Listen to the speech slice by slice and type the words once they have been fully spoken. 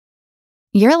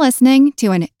You're listening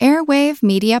to an Airwave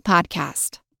Media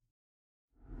Podcast.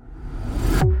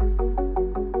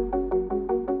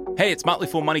 Hey, it's Motley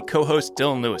Fool Money co-host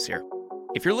Dylan Lewis here.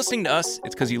 If you're listening to us,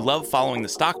 it's because you love following the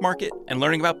stock market and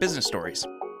learning about business stories.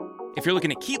 If you're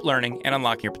looking to keep learning and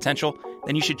unlocking your potential,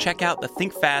 then you should check out the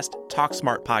Think Fast, Talk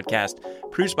Smart podcast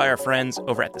produced by our friends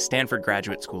over at the Stanford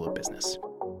Graduate School of Business.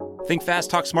 Think Fast,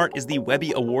 Talk Smart is the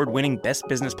Webby Award-winning best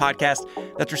business podcast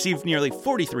that's received nearly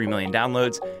 43 million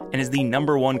downloads and is the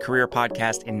 #1 career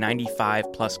podcast in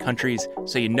 95 plus countries,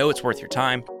 so you know it's worth your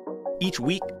time. Each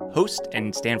week, host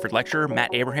and Stanford lecturer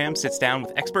Matt Abraham sits down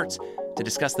with experts to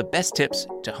discuss the best tips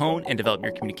to hone and develop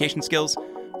your communication skills,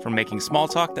 from making small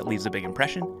talk that leaves a big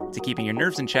impression, to keeping your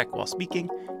nerves in check while speaking,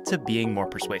 to being more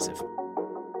persuasive.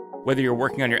 Whether you're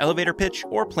working on your elevator pitch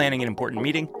or planning an important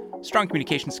meeting, strong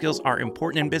communication skills are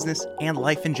important in business and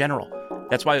life in general.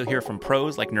 That's why you'll hear from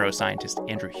pros like neuroscientist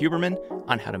Andrew Huberman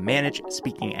on how to manage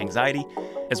speaking anxiety,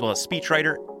 as well as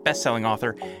speechwriter, best-selling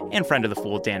author, and friend of the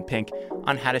Fool Dan Pink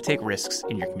on how to take risks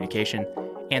in your communication,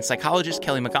 and psychologist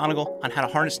Kelly McGonigal on how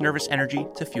to harness nervous energy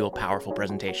to fuel powerful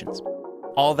presentations.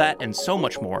 All that and so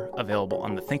much more available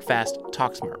on the Think Fast,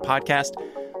 Talk Smart podcast.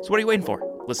 So what are you waiting for?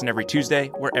 Listen every Tuesday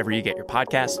wherever you get your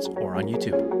podcasts or on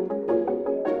YouTube.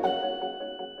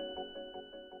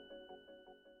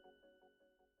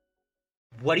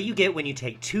 What do you get when you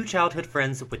take two childhood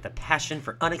friends with a passion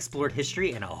for unexplored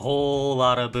history and a whole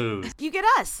lot of booze? You get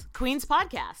us, Queen's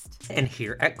Podcast. And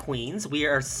here at Queen's, we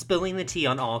are spilling the tea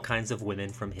on all kinds of women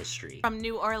from history. From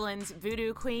New Orleans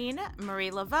voodoo queen,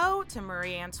 Marie Laveau, to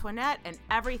Marie Antoinette, and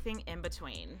everything in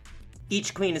between.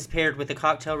 Each queen is paired with a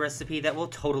cocktail recipe that will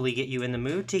totally get you in the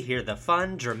mood to hear the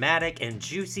fun, dramatic, and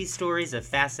juicy stories of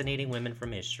fascinating women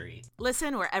from history.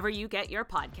 Listen wherever you get your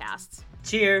podcasts.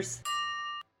 Cheers!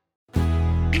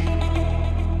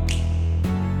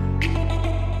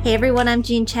 Hey everyone, I'm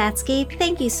Jean Chatzky.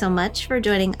 Thank you so much for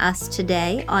joining us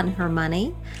today on Her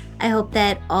Money. I hope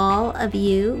that all of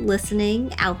you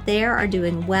listening out there are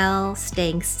doing well,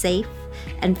 staying safe,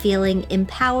 and feeling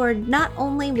empowered not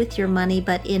only with your money,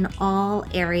 but in all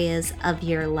areas of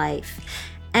your life.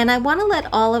 And I want to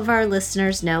let all of our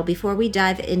listeners know before we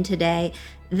dive in today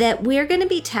that we're going to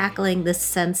be tackling the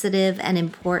sensitive and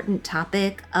important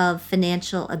topic of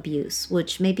financial abuse,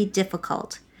 which may be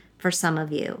difficult for some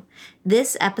of you.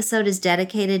 This episode is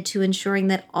dedicated to ensuring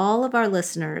that all of our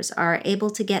listeners are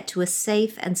able to get to a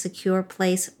safe and secure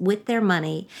place with their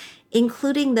money,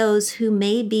 including those who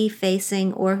may be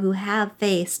facing or who have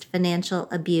faced financial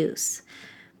abuse.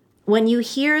 When you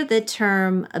hear the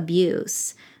term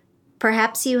abuse,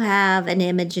 perhaps you have an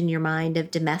image in your mind of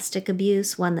domestic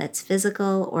abuse, one that's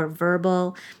physical or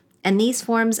verbal, and these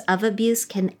forms of abuse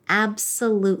can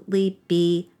absolutely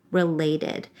be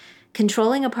related.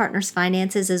 Controlling a partner's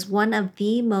finances is one of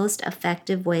the most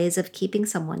effective ways of keeping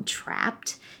someone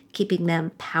trapped, keeping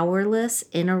them powerless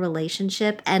in a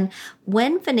relationship. And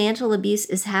when financial abuse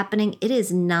is happening, it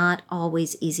is not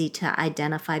always easy to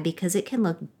identify because it can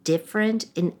look different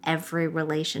in every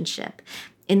relationship.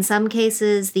 In some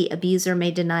cases, the abuser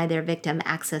may deny their victim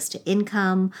access to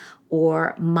income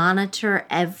or monitor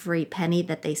every penny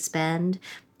that they spend.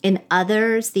 In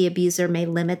others, the abuser may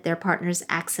limit their partner's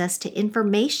access to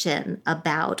information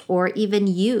about or even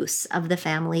use of the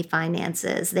family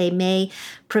finances. They may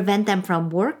prevent them from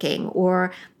working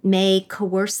or may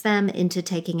coerce them into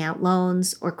taking out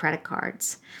loans or credit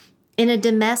cards. In a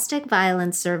domestic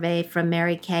violence survey from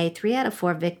Mary Kay, 3 out of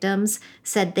 4 victims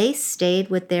said they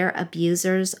stayed with their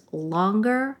abusers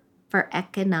longer for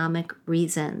economic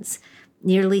reasons.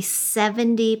 Nearly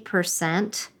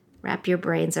 70%, wrap your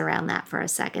brains around that for a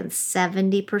second,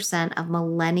 70% of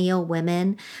millennial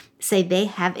women say they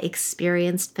have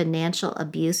experienced financial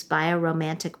abuse by a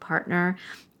romantic partner,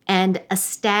 and a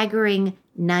staggering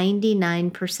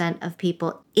 99% of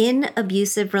people in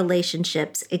abusive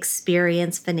relationships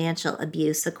experience financial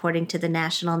abuse, according to the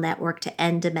National Network to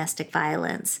End Domestic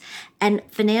Violence. And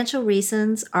financial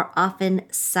reasons are often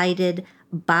cited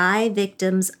by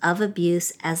victims of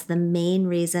abuse as the main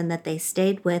reason that they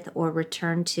stayed with or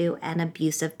returned to an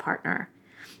abusive partner.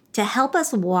 To help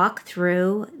us walk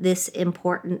through this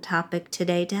important topic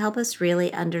today, to help us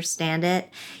really understand it,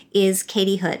 is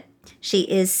Katie Hood. She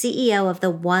is CEO of the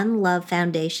One Love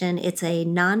Foundation. It's a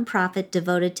nonprofit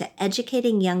devoted to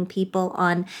educating young people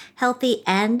on healthy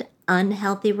and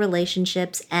unhealthy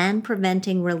relationships and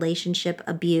preventing relationship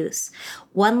abuse.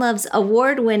 One Love's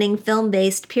award-winning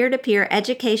film-based peer-to-peer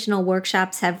educational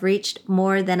workshops have reached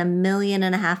more than 1.5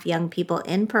 million young people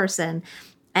in person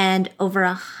and over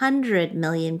 100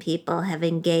 million people have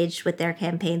engaged with their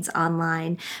campaigns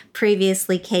online.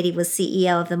 Previously, Katie was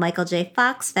CEO of the Michael J.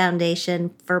 Fox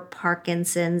Foundation for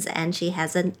Parkinson's, and she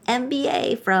has an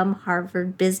MBA from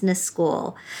Harvard Business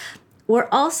School. We're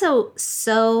also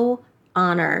so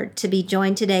honored to be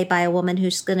joined today by a woman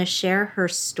who's going to share her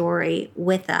story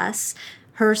with us,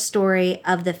 her story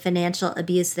of the financial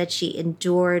abuse that she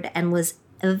endured and was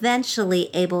eventually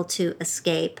able to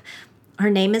escape. Her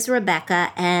name is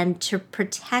Rebecca, and to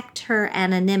protect her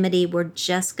anonymity, we're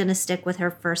just going to stick with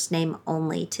her first name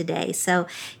only today. So,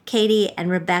 Katie and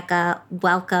Rebecca,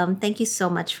 welcome. Thank you so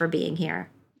much for being here.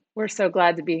 We're so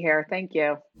glad to be here. Thank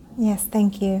you. Yes,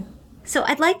 thank you. So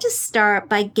I'd like to start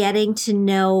by getting to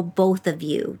know both of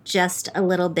you just a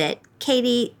little bit.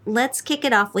 Katie, let's kick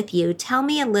it off with you. Tell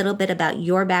me a little bit about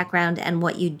your background and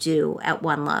what you do at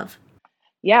One Love.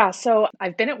 Yeah, so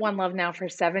I've been at One Love now for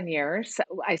 7 years.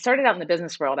 I started out in the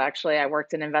business world, actually. I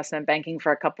worked in investment banking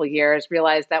for a couple of years,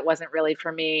 realized that wasn't really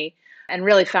for me, and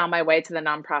really found my way to the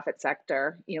nonprofit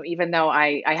sector. Even though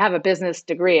I have a business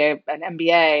degree, an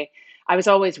MBA, I was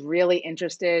always really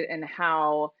interested in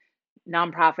how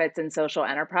nonprofits and social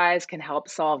enterprise can help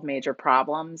solve major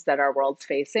problems that our world's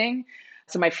facing.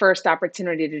 So my first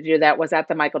opportunity to do that was at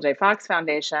the Michael J. Fox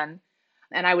Foundation.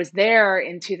 And I was there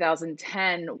in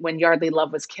 2010 when Yardley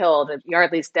Love was killed.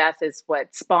 Yardley's death is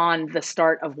what spawned the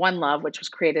start of One Love, which was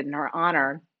created in her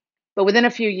honor. But within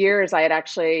a few years, I had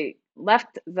actually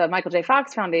left the Michael J.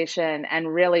 Fox Foundation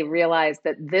and really realized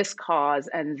that this cause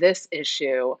and this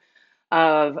issue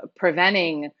of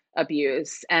preventing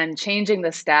abuse and changing the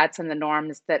stats and the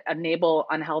norms that enable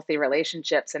unhealthy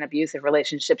relationships and abusive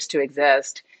relationships to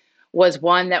exist was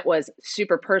one that was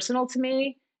super personal to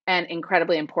me and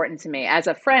incredibly important to me as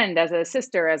a friend, as a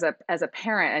sister, as a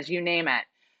parent, as you name it.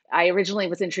 I originally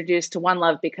was introduced to One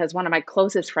Love because one of my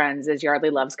closest friends is Yardley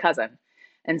Love's cousin.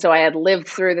 And so I had lived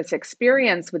through this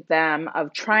experience with them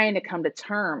of trying to come to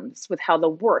terms with how the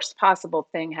worst possible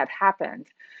thing had happened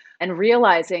and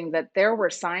realizing that there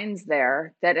were signs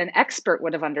there that an expert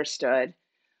would have understood,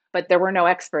 but there were no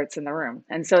experts in the room.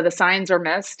 And so the signs were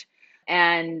missed,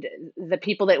 and the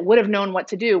people that would have known what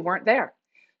to do weren't there.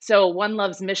 So One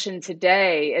Love's mission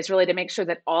today is really to make sure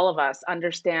that all of us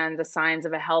understand the signs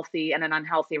of a healthy and an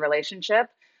unhealthy relationship,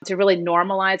 to really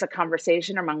normalize a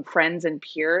conversation among friends and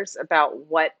peers about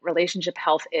what relationship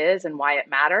health is and why it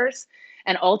matters,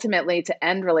 and ultimately to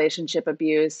end relationship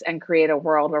abuse and create a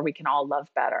world where we can all love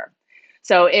better.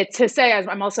 So it's to say,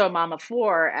 I'm also a mom of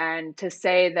 4, and to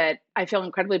say that I feel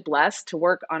incredibly blessed to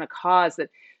work on a cause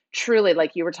that truly,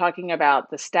 like you were talking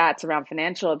about the stats around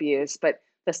financial abuse, but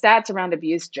the stats around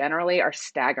abuse generally are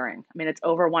staggering. I mean, it's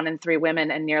over 1 in 3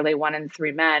 women and nearly 1 in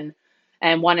 3 men,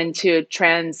 and 1 in 2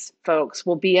 trans folks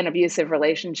will be in abusive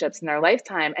relationships in their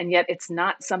lifetime. And yet it's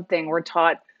not something we're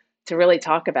taught to really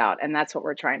talk about. And that's what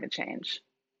we're trying to change.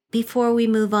 Before we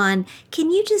move on,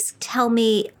 can you just tell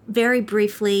me very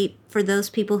briefly, for those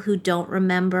people who don't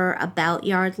remember, about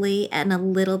Yardley and a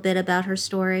little bit about her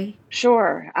story?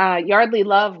 Sure. Yardley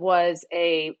Love was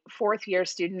a 4th-year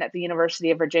student at the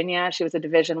University of Virginia. She was a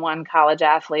Division I college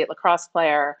athlete, lacrosse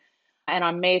player. And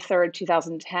on May 3rd,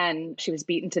 2010, she was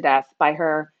beaten to death by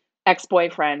her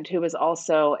ex-boyfriend, who was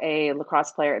also a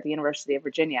lacrosse player at the University of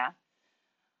Virginia.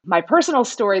 My personal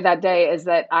story that day is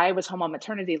that I was home on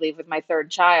maternity leave with my 3rd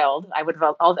child. I would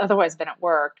have otherwise been at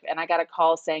work, and I got a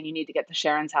call saying, you need to get to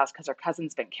Sharon's house because her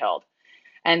cousin's been killed.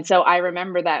 And so I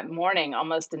remember that morning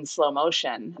almost in slow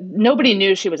motion. Nobody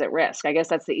knew she was at risk. I guess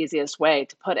that's the easiest way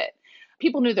to put it.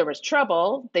 People knew there was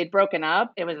trouble. They'd broken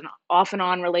up. It was an off and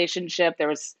on relationship. It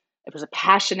was a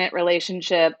passionate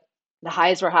relationship. The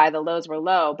highs were high, the lows were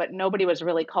low, but nobody was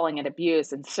really calling it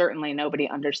abuse, and certainly nobody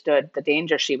understood the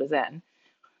danger she was in.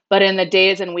 But in the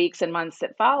days and weeks and months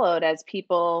that followed, as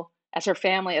her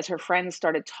family, as her friends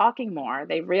started talking more,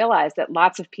 they realized that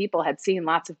lots of people had seen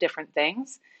lots of different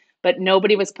things, but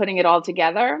nobody was putting it all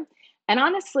together. And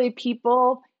honestly,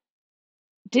 people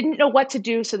didn't know what to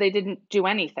do, so they didn't do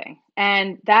anything.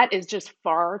 And that is just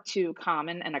far too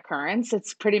common an occurrence.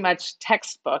 It's pretty much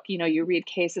textbook. You read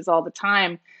cases all the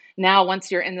time. Now,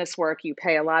 once you're in this work, you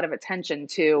pay a lot of attention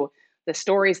to the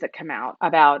stories that come out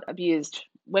about abused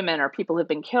women or people who've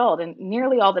been killed. And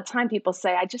nearly all the time people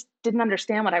say, I just didn't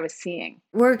understand what I was seeing.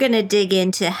 We're going to dig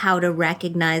into how to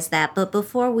recognize that. But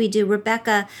before we do,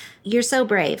 Rebecca, you're so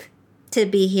brave to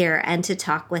be here and to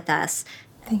talk with us.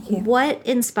 Thank you. What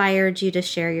inspired you to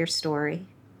share your story?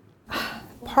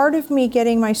 Part of me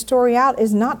getting my story out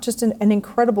is not just an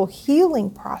incredible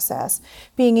healing process,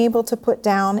 being able to put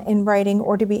down in writing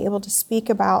or to be able to speak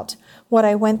about what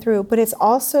I went through, but it's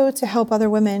also to help other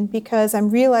women, because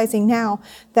I'm realizing now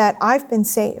that I've been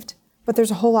saved but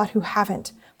there's a whole lot who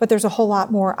haven't, but there's a whole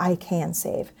lot more I can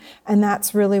save. And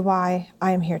that's really why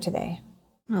I am here today.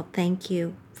 Well, thank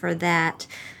you for that.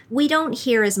 We don't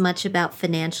hear as much about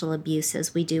financial abuse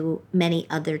as we do many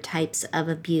other types of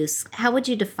abuse. How would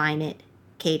you define it,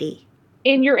 Katie?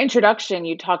 In your introduction,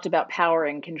 you talked about power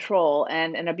and control,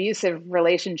 and an abusive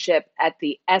relationship at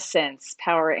the essence,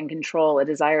 power and control, a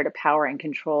desire to power and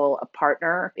control a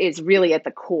partner is really at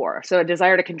the core. So a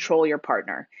desire to control your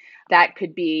partner. That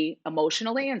could be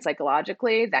emotionally and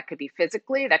psychologically, that could be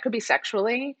physically, that could be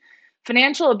sexually.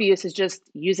 Financial abuse is just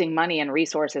using money and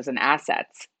resources and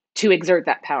assets to exert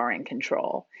that power and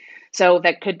control. So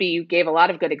that could be, you gave a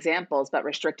lot of good examples, but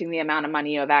restricting the amount of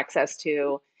money you have access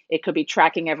to. It could be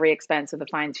tracking every expense with a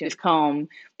fine-tooth comb.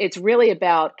 It's really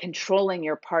about controlling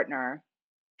your partner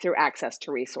through access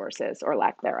to resources or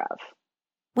lack thereof.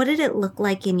 What did it look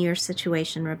like in your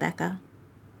situation, Rebecca?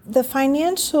 The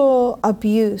financial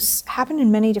abuse happened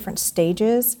in many different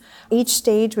stages. Each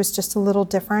stage was just a little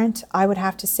different. I would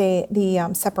have to say the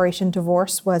separation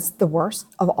divorce was the worst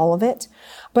of all of it.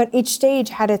 But each stage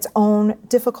had its own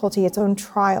difficulty, its own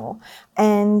trial.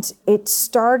 And it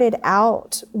started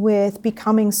out with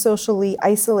becoming socially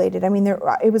isolated. I mean,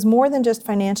 it was more than just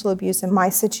financial abuse in my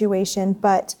situation,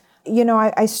 but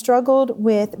I struggled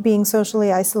with being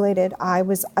socially isolated. I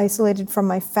was isolated from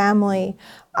my family.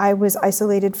 I was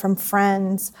isolated from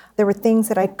friends. There were things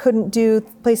that I couldn't do,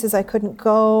 places I couldn't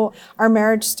go. Our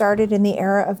marriage started in the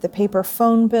era of the paper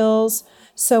phone bills.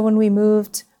 So when we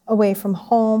moved away from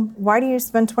home, why do you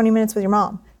spend 20 minutes with your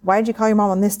mom? Why did you call your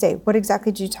mom on this day? What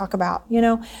exactly did you talk about?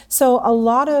 So a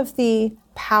lot of the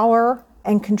power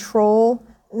and control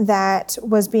that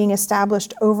was being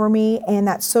established over me and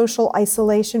that social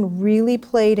isolation really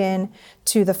played in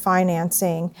to the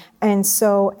financing. And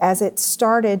so as it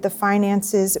started, the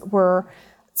finances were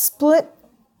split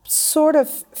sort of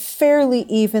fairly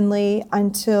evenly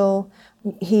until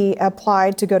he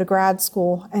applied to go to grad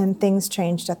school, and things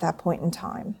changed at that point in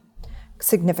time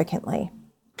significantly.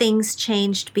 Things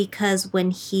changed because when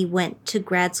he went to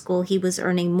grad school, he was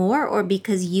earning more, or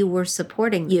because you were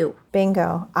supporting you?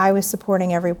 Bingo. I was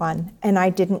supporting everyone, and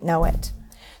I didn't know it.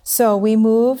 So we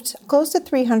moved close to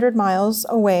 300 miles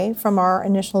away from our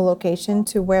initial location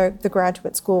to where the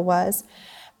graduate school was.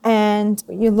 And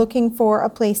you're looking for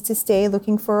a place to stay,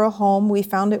 looking for a home. We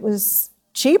found it was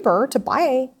cheaper to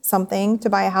buy something, to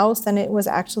buy a house, than it was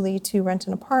actually to rent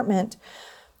an apartment.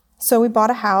 So we bought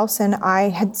a house, and I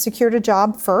had secured a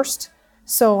job first.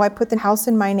 So I put the house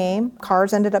in my name.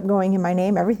 Cars ended up going in my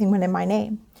name. Everything went in my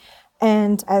name.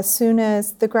 And as soon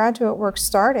as the graduate work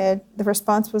started, the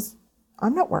response was,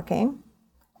 I'm not working.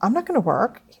 I'm not going to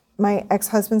work. My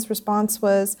ex-husband's response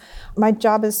was, my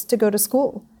job is to go to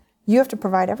school. You have to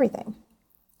provide everything.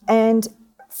 And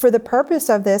for the purpose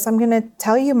of this, I'm going to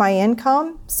tell you my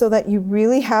income so that you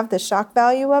really have the shock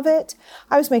value of it.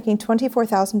 I was making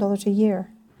 $24,000 a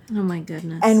year. Oh my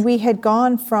goodness. And we had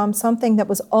gone from something that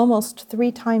was almost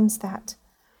 3 times that.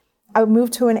 I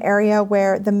moved to an area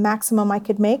where the maximum I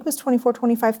could make was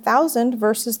 $25,000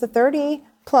 versus the 30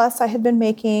 plus I had been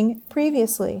making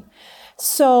previously.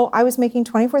 So I was making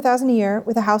 $24,000 a year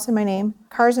with a house in my name,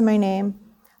 cars in my name,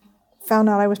 found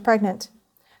out I was pregnant.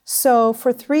 So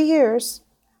for 3 years,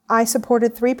 I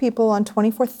supported 3 people on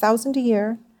 $24,000 a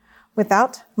year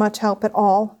without much help at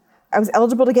all. I was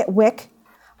eligible to get WIC,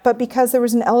 but because there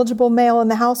was an eligible male in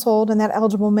the household and that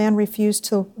eligible man refused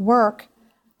to work,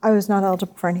 I was not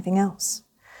eligible for anything else.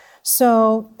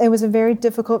 So it was a very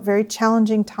difficult, very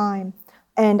challenging time.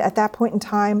 And at that point in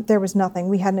time, there was nothing.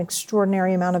 We had an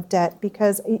extraordinary amount of debt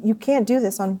because you can't do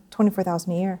this on $24,000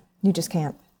 a year. You just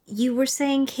can't. You were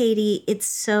saying, Katie, it's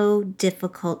so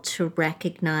difficult to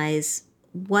recognize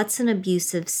what's an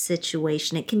abusive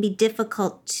situation. It can be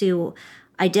difficult to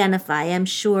identify. I'm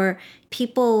sure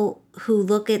people who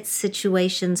look at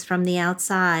situations from the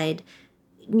outside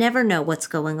never know what's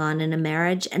going on in a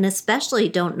marriage, and especially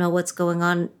don't know what's going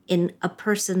on in a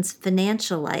person's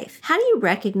financial life. How do you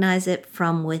recognize it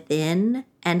from within,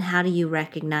 and how do you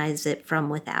recognize it from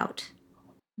without?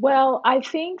 Well, I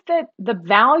think that the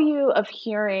value of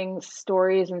hearing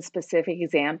stories and specific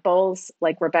examples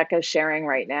like Rebecca's sharing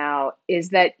right now is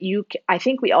that I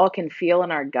think we all can feel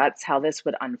in our guts how this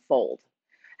would unfold.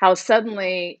 How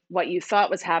suddenly what you thought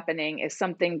was happening is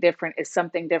something different, is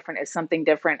something different, is something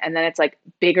different. And then it's like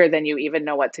bigger than you even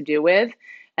know what to do with.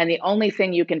 And the only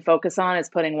thing you can focus on is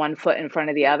putting one foot in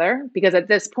front of the other. Because at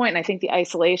this point, I think the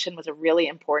isolation was a really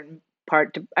important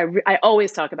part. I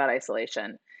always talk about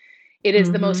isolation. It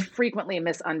is the most frequently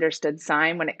misunderstood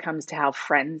sign when it comes to how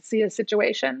friends see a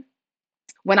situation.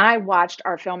 When I watched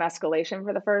our film Escalation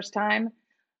for the first time,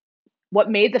 what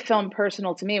made the film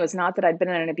personal to me was not that I'd been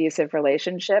in an abusive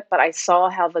relationship, but I saw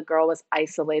how the girl was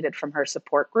isolated from her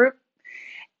support group,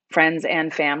 friends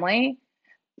and family.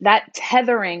 That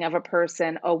tethering of a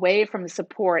person away from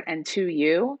support and to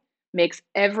you makes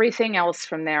everything else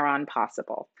from there on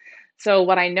possible. So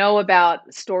what I know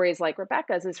about stories like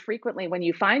Rebecca's is frequently when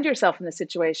you find yourself in the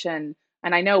situation,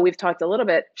 and I know we've talked a little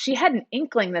bit, she had an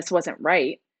inkling this wasn't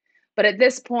right. But at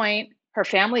this point, her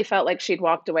family felt like she'd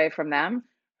walked away from them.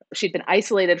 She'd been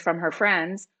isolated from her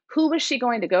friends. Who was she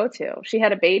going to go to? She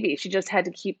had a baby. She just had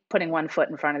to keep putting one foot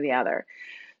in front of the other.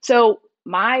 So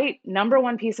my number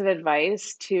one piece of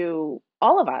advice to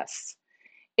all of us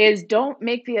is don't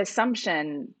make the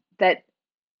assumption that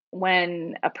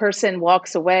when a person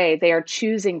walks away, they are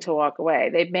choosing to walk away.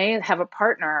 They may have a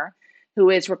partner who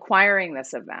is requiring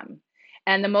this of them.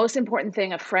 And the most important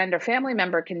thing a friend or family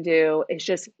member can do is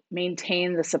just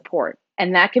maintain the support.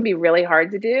 And that can be really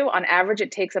hard to do. On average,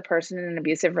 it takes a person in an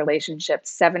abusive relationship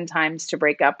 7 times to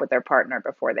break up with their partner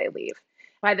before they leave.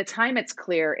 By the time it's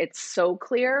clear, it's so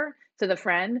clear to the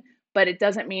friend, but it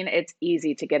doesn't mean it's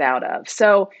easy to get out of.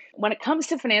 So when it comes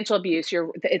to financial abuse,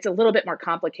 it's a little bit more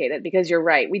complicated because you're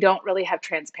right. We don't really have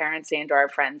transparency into our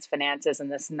friends' finances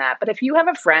and this and that. But if you have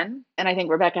a friend, and I think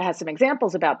Rebecca has some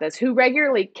examples about this, who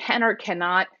regularly can or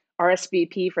cannot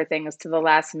RSVP for things to the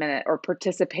last minute or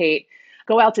participate,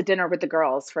 go out to dinner with the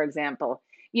girls, for example,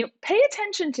 pay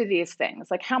attention to these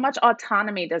things. Like, how much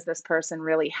autonomy does this person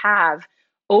really have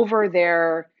over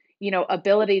their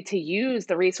ability to use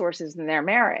the resources in their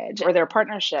marriage or their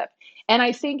partnership? And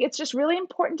I think it's just really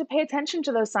important to pay attention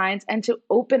to those signs and to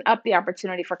open up the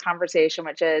opportunity for conversation,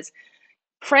 which is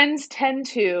friends tend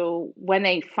to, when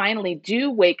they finally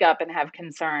do wake up and have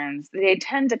concerns, they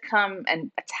tend to come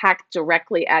and attack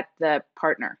directly at the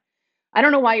partner. I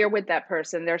don't know why you're with that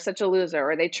person. They're such a loser,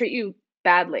 or they treat you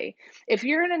badly. If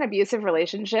you're in an abusive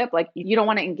relationship, like, you don't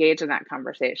want to engage in that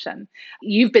conversation.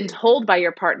 You've been told by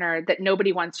your partner that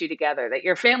nobody wants you together, that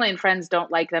your family and friends don't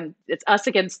like them. It's us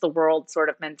against the world sort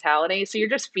of mentality. So you're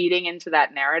just feeding into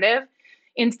that narrative.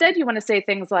 Instead, you want to say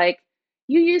things like,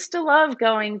 you used to love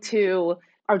going to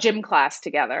our gym class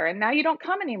together and now you don't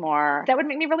come anymore. That would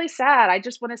make me really sad. I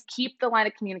just want to keep the line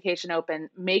of communication open,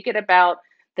 make it about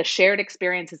the shared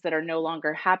experiences that are no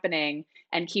longer happening,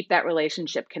 and keep that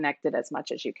relationship connected as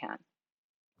much as you can.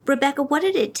 Rebecca, what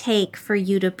did it take for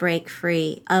you to break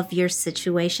free of your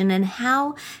situation, and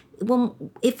how,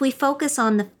 if we focus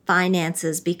on the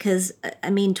finances, because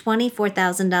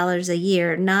 $24,000 a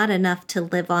year, not enough to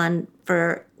live on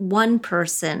for one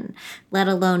person, let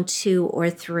alone 2 or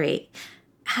 3.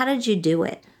 How did you do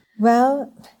it?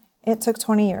 Well, it took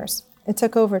 20 years. It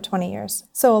took over 20 years.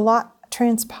 So a lot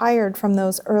transpired from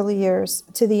those early years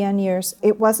to the end years.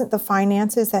 It wasn't the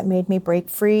finances that made me break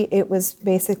free. It was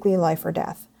basically life or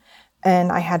death. And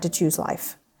I had to choose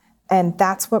life. And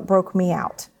that's what broke me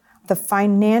out. The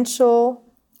financial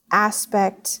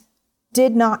aspect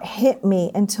did not hit me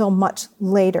until much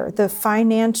later. The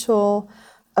financial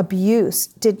abuse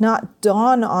did not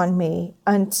dawn on me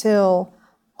until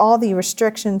all the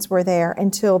restrictions were there,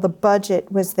 until the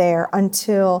budget was there,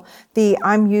 until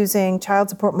I'm using child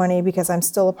support money because I'm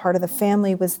still a part of the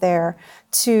family was there,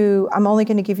 to I'm only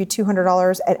going to give you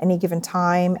 $200 at any given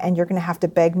time and you're going to have to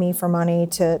beg me for money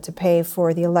to pay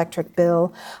for the electric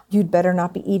bill. You'd better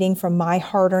not be eating from my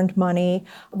hard-earned money.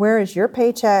 Where is your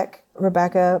paycheck,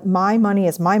 Rebecca? My money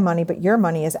is my money, but your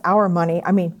money is our money.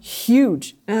 I mean,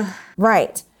 huge. Ugh.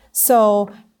 Right.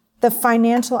 So the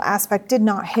financial aspect did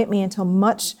not hit me until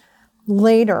much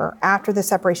later after the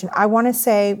separation. I want to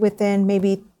say within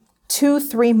maybe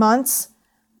 2-3 months,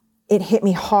 it hit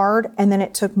me hard. And then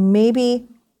it took maybe,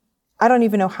 I don't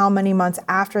even know how many months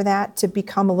after that to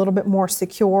become a little bit more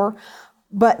secure.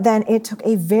 But then it took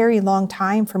a very long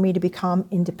time for me to become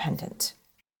independent.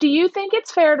 Do you think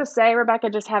it's fair to say, Rebecca,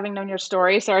 just having known your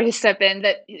story, sorry to step in,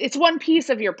 that it's one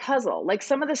piece of your puzzle? Like,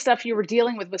 some of the stuff you were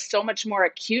dealing with was so much more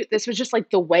acute. This was just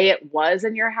like the way it was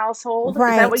in your household.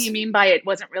 Right. Is that what you mean by it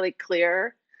wasn't really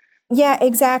clear? Yeah,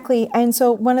 exactly. And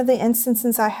so one of the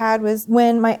instances I had was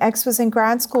when my ex was in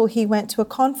grad school, he went to a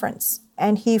conference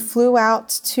and he flew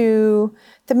out to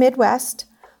the Midwest.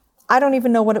 I don't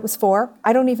even know what it was for.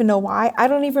 I don't even know why. I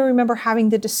don't even remember having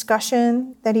the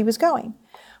discussion that he was going.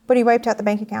 But he wiped out the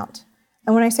bank account.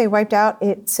 And when I say wiped out,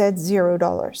 it said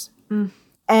 $0.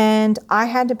 And I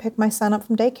had to pick my son up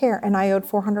from daycare, and I owed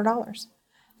 $400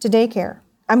 to daycare.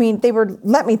 I mean, they would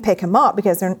let me pick him up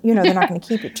because they're not going to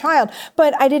keep your child.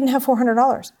 But I didn't have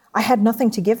 $400. I had nothing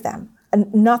to give them.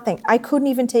 Nothing. I couldn't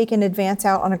even take an advance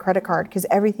out on a credit card because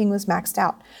everything was maxed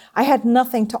out. I had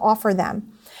nothing to offer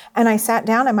them. And I sat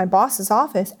down at my boss's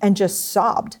office and just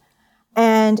sobbed.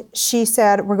 And And she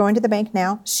said, we're going to the bank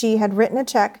now. She had written a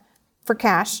check for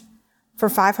cash for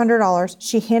 $500.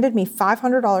 She handed me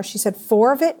 $500. She said,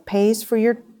 4 of it pays for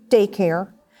your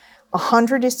daycare.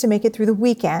 100 is to make it through the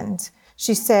weekend.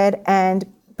 She said,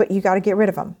 but you got to get rid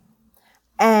of them.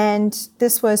 And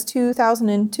this was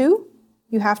 2002.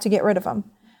 You have to get rid of them.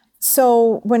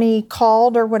 So when he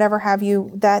called or whatever have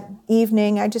you that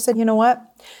evening, I just said, you know what?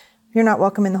 You're not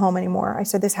welcome in the home anymore. I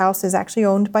said, this house is actually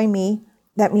owned by me.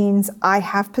 That means I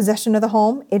have possession of the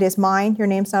home. It is mine. Your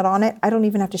name's not on it. I don't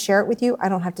even have to share it with you. I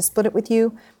don't have to split it with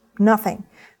you. Nothing.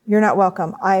 You're not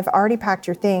welcome. I've already packed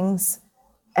your things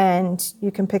and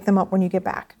you can pick them up when you get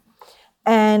back.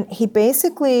 And he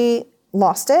basically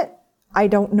lost it. I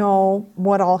don't know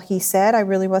what all he said. I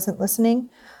really wasn't listening.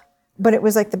 But it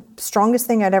was like the strongest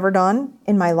thing I'd ever done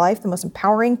in my life, the most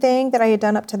empowering thing that I had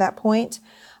done up to that point.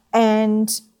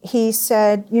 And he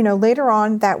said, later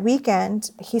on that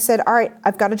weekend, he said, all right,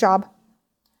 I've got a job.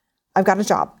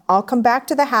 I'll come back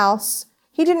to the house.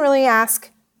 He didn't really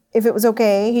ask if it was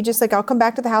okay. He just I'll come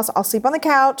back to the house. I'll sleep on the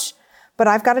couch, but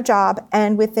I've got a job.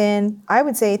 And within, I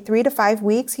would say 3 to 5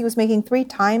 weeks, he was making 3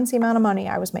 times the amount of money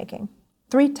I was making.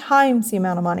 3 times the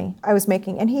amount of money I was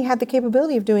making. And he had the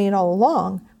capability of doing it all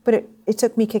along, but it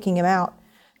took me kicking him out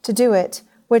to do it,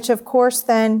 which of course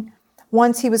then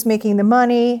once he was making the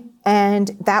money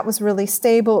and that was really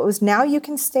stable, it was now you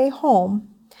can stay home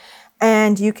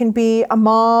and you can be a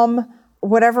mom,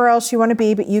 whatever else you want to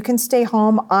be, but you can stay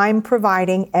home. I'm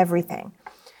providing everything.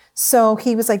 So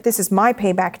he was like, this is my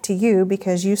payback to you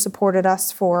because you supported us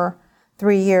for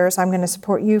 3 years. I'm going to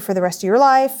support you for the rest of your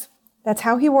life. That's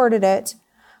how he worded it.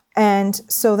 And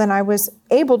so then I was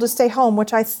able to stay home,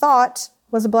 which I thought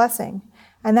was a blessing.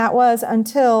 And that was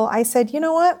until I said, you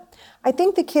know what? I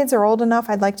think the kids are old enough.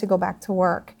 I'd like to go back to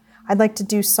work. I'd like to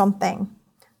do something.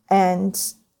 And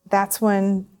that's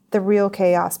when the real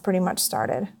chaos pretty much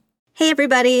started. Hey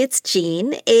everybody, it's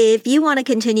Jean. If you want to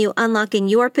continue unlocking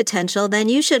your potential, then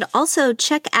you should also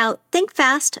check out Think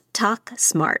Fast, Talk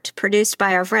Smart, produced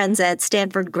by our friends at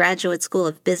Stanford Graduate School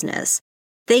of Business.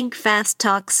 Think Fast,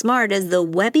 Talk Smart is the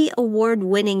Webby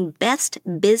Award-winning Best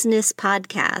Business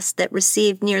podcast that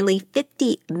received nearly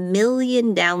 50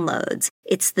 million downloads.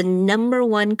 It's the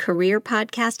 #1 career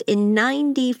podcast in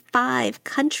 95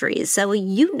 countries, so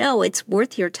you know it's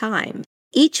worth your time.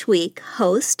 Each week,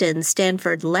 host and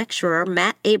Stanford lecturer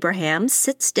Matt Abraham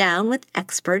sits down with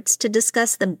experts to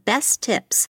discuss the best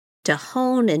tips to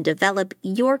hone and develop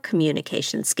your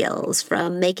communication skills,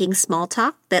 from making small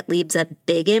talk that leaves a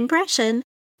big impression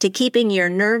to keeping your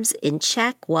nerves in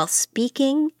check while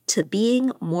speaking to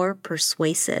being more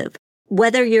persuasive.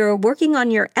 Whether you're working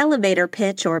on your elevator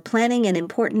pitch or planning an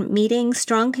important meeting,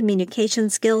 strong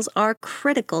communication skills are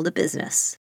critical to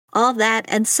business. All that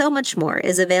and so much more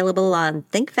is available on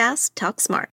Think Fast, Talk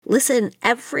Smart. Listen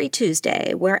every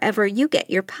Tuesday wherever you get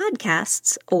your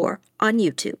podcasts or on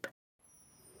YouTube.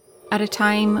 At a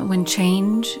time when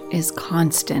change is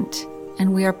constant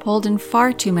and we are pulled in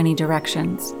far too many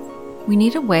directions, we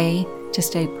need a way to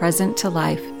stay present to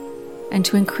life and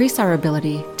to increase our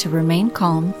ability to remain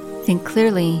calm, think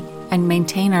clearly, and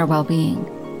maintain our well-being.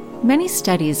 Many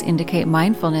studies indicate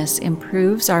mindfulness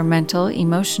improves our mental,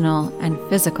 emotional, and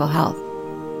physical health.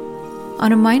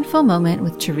 On A Mindful Moment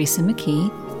with Teresa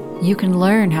McKee, you can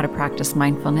learn how to practice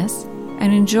mindfulness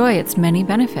and enjoy its many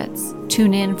benefits.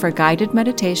 Tune in for guided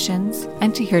meditations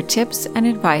and to hear tips and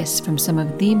advice from some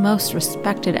of the most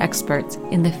respected experts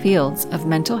in the fields of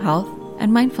mental health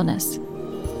and mindfulness.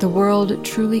 The world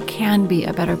truly can be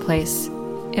a better place.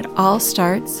 It all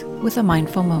starts with a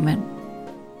mindful moment.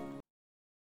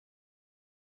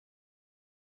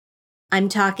 I'm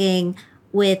talking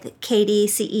with Katie,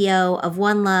 CEO of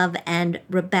One Love, and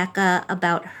Rebecca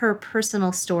about her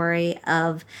personal story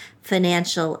of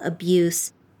financial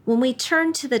abuse. When we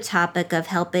turn to the topic of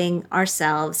helping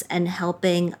ourselves and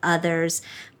helping others,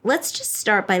 let's just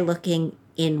start by looking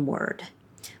inward.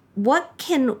 What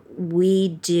can we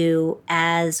do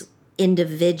as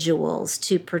individuals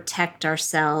to protect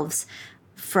ourselves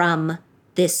from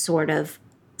this sort of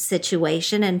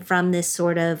situation and from this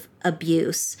sort of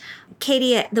abuse?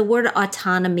 Katie, the word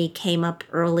autonomy came up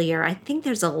earlier. I think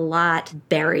there's a lot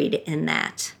buried in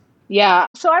that. Yeah.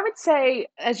 So I would say,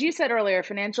 as you said earlier,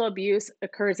 financial abuse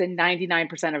occurs in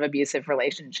 99% of abusive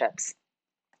relationships.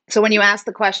 So when you ask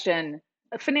the question,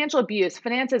 financial abuse,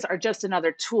 finances are just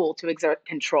another tool to exert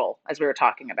control, as we were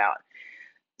talking about.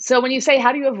 So when you say,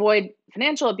 how do you avoid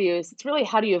financial abuse? It's really,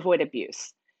 how do you avoid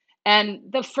abuse? And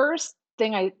the first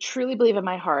thing I truly believe in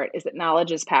my heart is that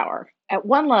knowledge is power. At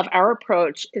One Love, our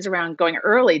approach is around going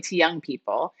early to young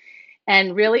people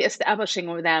and really establishing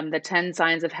with them the 10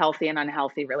 signs of healthy and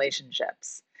unhealthy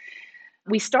relationships.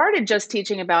 We started just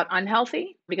teaching about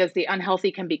unhealthy because the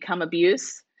unhealthy can become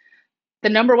abuse. The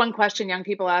number one question young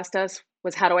people asked us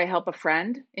was, how do I help a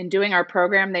friend? In doing our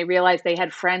program, they realized they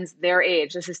had friends their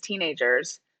age, this is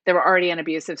teenagers, that were already in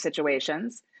abusive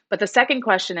situations. But the second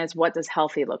question is, what does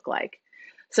healthy look like?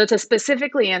 So to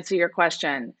specifically answer your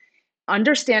question,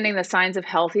 understanding the signs of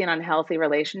healthy and unhealthy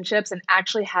relationships and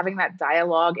actually having that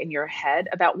dialogue in your head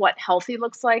about what healthy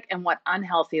looks like and what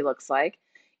unhealthy looks like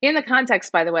in the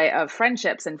context, by the way, of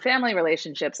friendships and family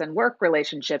relationships and work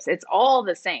relationships, it's all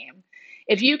the same.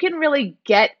 If you can really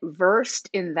get versed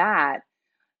in that,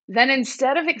 then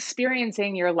instead of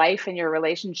experiencing your life and your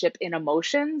relationship in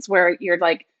emotions where you're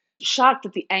like shocked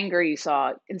at the anger you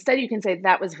saw, instead you can say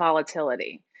that was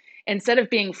volatility. Instead of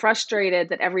being frustrated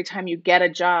that every time you get a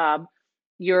job,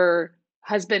 your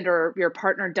husband or your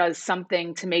partner does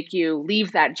something to make you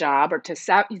leave that job or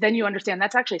then you understand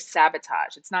that's actually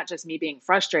sabotage. It's not just me being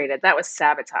frustrated. That was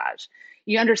sabotage.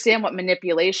 You understand what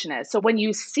manipulation is. So when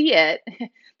you see it,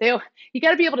 you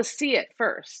got to be able to see it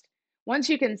first. Once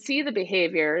you can see the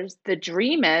behaviors, the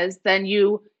dream is then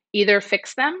you either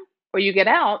fix them or you get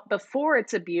out before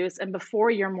it's abuse and before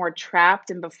you're more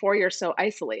trapped and before you're so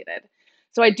isolated.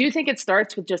 So I do think it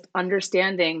starts with just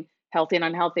understanding healthy and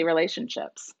unhealthy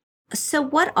relationships. So,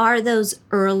 what are those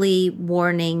early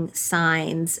warning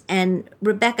signs? And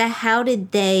Rebecca, how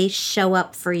did they show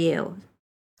up for you?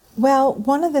 Well,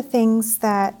 one of the things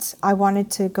that I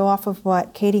wanted to go off of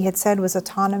what Katie had said was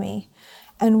autonomy.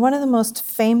 And one of the most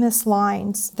famous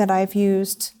lines that I've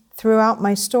used throughout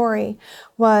my story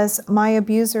was my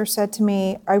abuser said to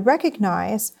me, I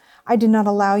recognize I did not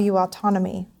allow you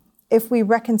autonomy. If we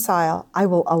reconcile, I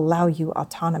will allow you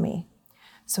autonomy.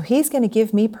 So he's going to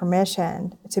give me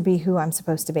permission to be who I'm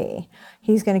supposed to be.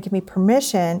 He's going to give me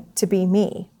permission to be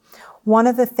me. One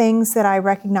of the things that I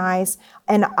recognize,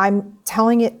 and I'm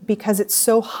telling it because it's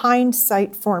so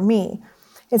hindsight for me,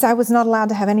 is I was not allowed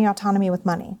to have any autonomy with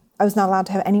money. I was not allowed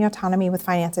to have any autonomy with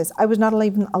finances. I was not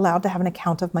even allowed to have an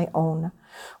account of my own,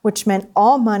 which meant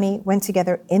all money went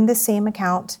together in the same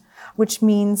account, which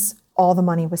means all the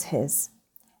money was his.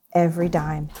 Every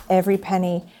dime, every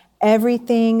penny,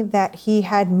 everything that he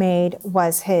had made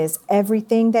was his.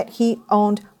 Everything that he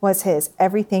owned was his.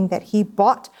 Everything that he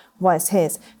bought was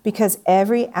his, because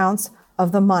every ounce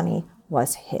of the money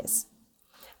was his.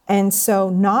 And so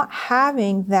not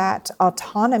having that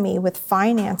autonomy with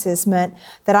finances meant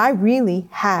that I really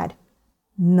had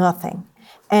nothing.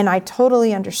 And I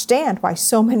totally understand why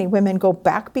so many women go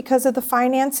back because of the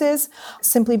finances,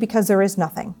 simply because there is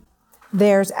nothing.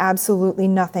 There's absolutely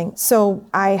nothing. So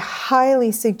I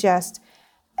highly suggest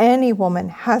any woman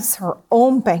has her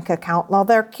own bank account. While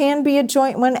there can be a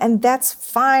joint one, and that's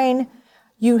fine.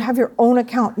 You have your own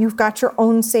account. You've got your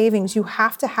own savings. You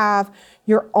have to have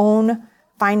your own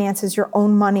finances, your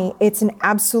own money. It's an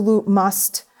absolute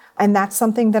must. And that's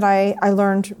something that I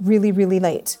learned really, really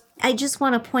late. I just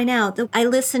want to point out that I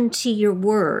listened to your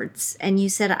words and you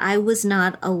said I was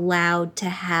not allowed to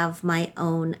have my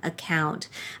own account.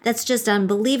 That's just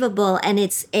unbelievable. And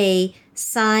it's a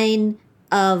sign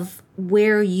of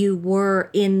where you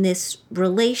were in this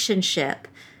relationship.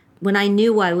 When I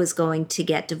knew I was going to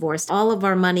get divorced, all of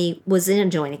our money was in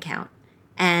a joint account.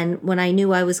 And when I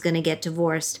knew I was going to get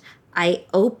divorced, I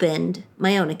opened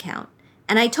my own account.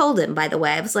 And I told him, by the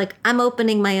way, I was like, I'm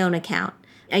opening my own account.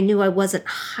 I knew I wasn't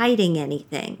hiding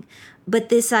anything. But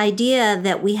this idea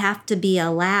that we have to be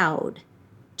allowed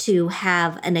to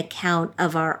have an account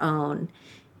of our own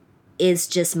is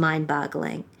just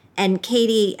mind-boggling. And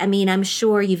Katie, I mean, I'm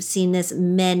sure you've seen this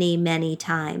many, many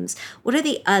times. What are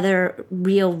the other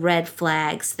real red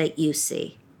flags that you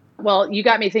see? Well, you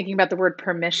got me thinking about the word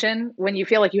permission. When you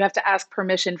feel like you have to ask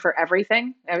permission for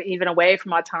everything, even away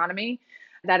from autonomy,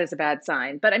 that is a bad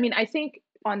sign. But I mean, I think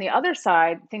on the other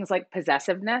side, things like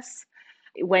possessiveness,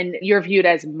 when you're viewed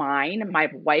as mine, my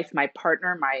wife, my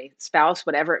partner, my spouse,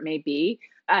 whatever it may be,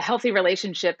 a healthy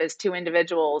relationship is two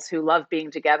individuals who love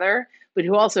being together, but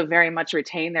who also very much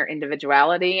retain their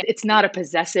individuality. It's not a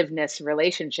possessiveness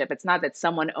relationship. It's not that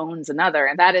someone owns another,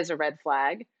 and that is a red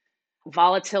flag.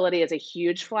 Volatility is a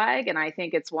huge flag, and I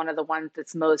think it's one of the ones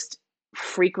that's most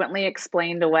frequently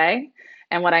explained away.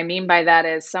 And what I mean by that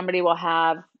is somebody will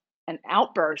have an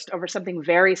outburst over something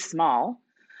very small.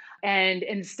 And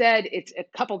instead, it's a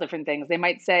couple different things. They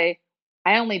might say,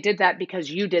 I only did that because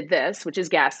you did this, which is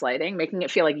gaslighting, making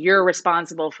it feel like you're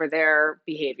responsible for their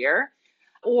behavior.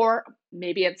 Or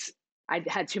maybe it's, I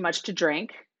had too much to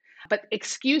drink. But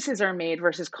excuses are made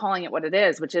versus calling it what it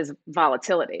is, which is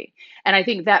volatility. And I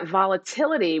think that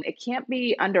volatility, it can't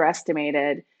be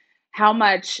underestimated how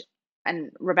much,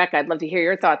 and Rebecca, I'd love to hear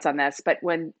your thoughts on this, but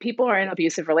when people are in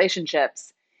abusive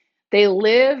relationships, They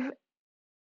live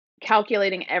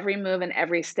calculating every move and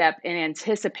every step in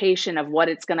anticipation of what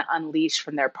it's going to unleash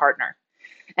from their partner.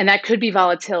 And that could be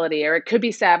volatility, or it could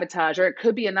be sabotage, or it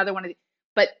could be another one of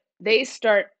but they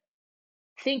start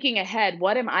thinking ahead.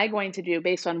 What am I going to do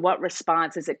based on what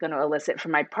response is it going to elicit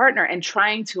from my partner, and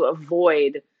trying to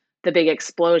avoid the big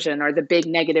explosion or the big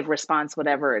negative response,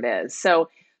 whatever it is. So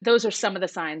those are some of the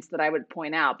signs that I would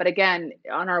point out. But again,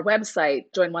 on our website,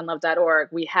 joinonelove.org,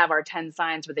 we have our 10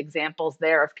 signs with examples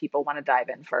there if people want to dive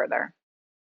in further.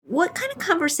 What kind of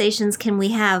conversations can we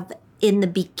have in the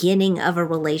beginning of a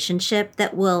relationship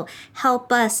that will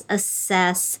help us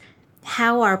assess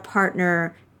how our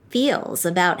partner feels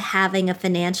about having a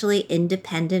financially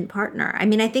independent partner? I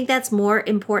mean, I think that's more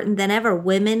important than ever.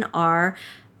 Women are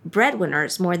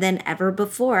breadwinners more than ever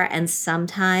before, and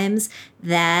sometimes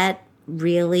that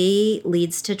really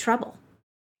leads to trouble.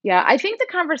 Yeah, I think the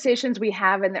conversations we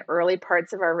have in the early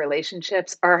parts of our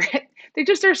relationships are, they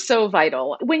just are so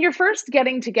vital. When you're first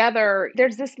getting together,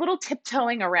 there's this little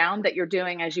tiptoeing around that you're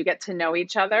doing as you get to know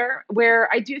each other, where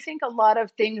I do think a lot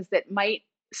of things that might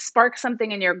spark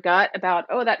something in your gut about,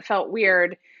 oh, that felt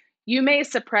weird, you may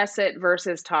suppress it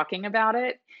versus talking about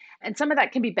it. And some of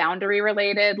that can be boundary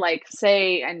related, like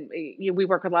say, and we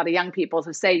work with a lot of young people,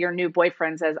 so say your new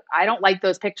boyfriend says, I don't like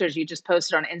those pictures you just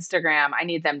posted on Instagram, I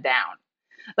need them down.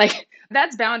 Like,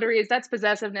 that's boundaries, that's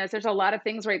possessiveness. There's a lot of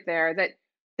things right there that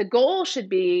the goal should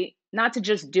be not to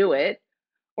just do it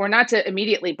or not to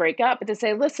immediately break up, but to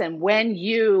say, listen, when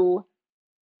you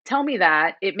tell me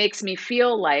that, it makes me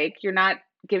feel like you're not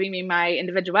giving me my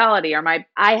individuality, or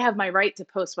I have my right to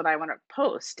post what I want to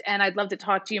post. And I'd love to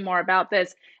talk to you more about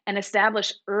this, and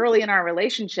establish early in our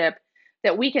relationship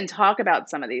that we can talk about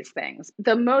some of these things.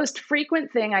 The most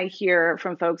frequent thing I hear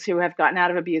from folks who have gotten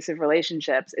out of abusive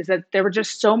relationships is that there were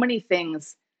just so many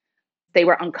things they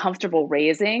were uncomfortable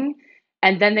raising,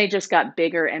 and then they just got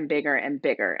bigger and bigger and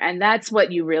bigger. And that's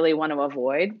what you really want to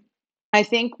avoid. I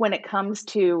think when it comes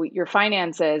to your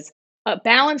finances, a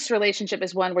balanced relationship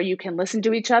is one where you can listen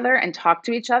to each other and talk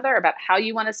to each other about how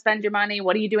you want to spend your money.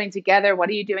 What are you doing together? What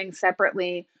are you doing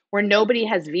separately? Where nobody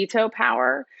has veto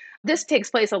power. This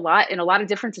takes place a lot in a lot of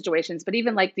different situations, but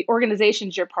even like the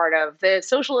organizations you're part of, the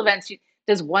social events,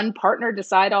 does one partner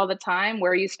decide all the time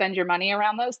where you spend your money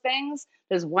around those things?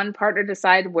 Does one partner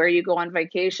decide where you go on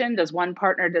vacation? Does one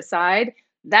partner decide?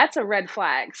 That's a red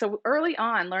flag. So early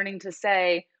on, learning to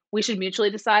say, we should mutually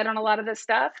decide on a lot of this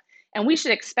stuff. And we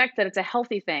should expect that it's a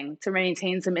healthy thing to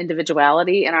maintain some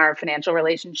individuality in our financial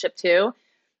relationship too.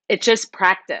 It's just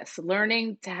practice,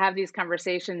 learning to have these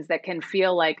conversations that can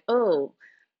feel like, oh,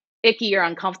 icky or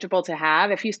uncomfortable to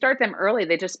have. If you start them early,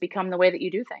 they just become the way that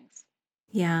you do things.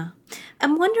 Yeah.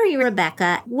 I'm wondering,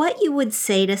 Rebecca, what you would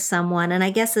say to someone, and I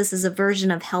guess this is a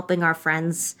version of helping our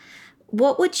friends.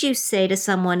 What would you say to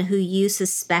someone who you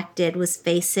suspected was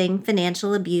facing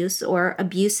financial abuse or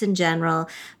abuse in general,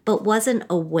 but wasn't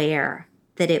aware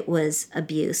that it was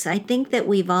abuse? I think that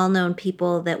we've all known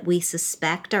people that we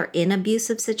suspect are in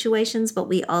abusive situations, but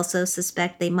we also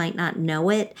suspect they might not know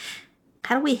it.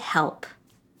 How do we help?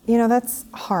 You know, that's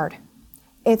hard.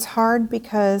 It's hard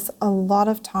because a lot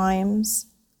of times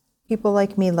people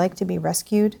like me like to be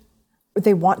rescued.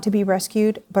 They want to be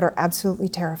rescued, but are absolutely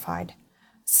terrified.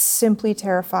 Simply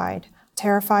terrified.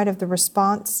 Terrified of the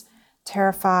response,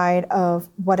 terrified of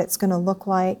what it's going to look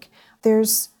like.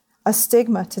 There's a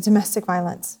stigma to domestic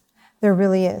violence. There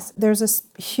really is. There's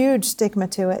a huge stigma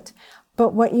to it.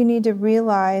 But what you need to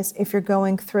realize if you're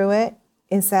going through it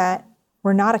is that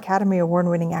we're not Academy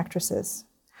Award-winning actresses.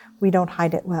 We don't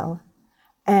hide it well.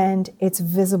 And it's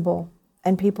visible,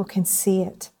 and people can see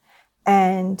it.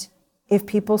 And if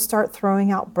people start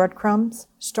throwing out breadcrumbs,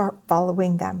 start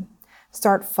following them.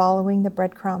 Start following the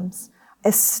breadcrumbs.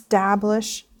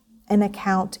 Establish an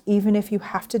account, even if you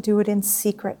have to do it in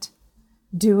secret.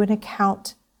 Do an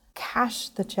account. Cash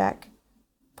the check.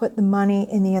 Put the money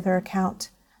in the other account.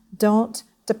 Don't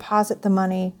deposit the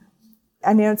money.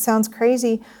 I know it sounds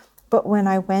crazy, but when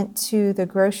I went to the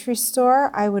grocery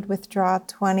store, I would withdraw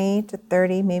 $20 to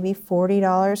 $30, maybe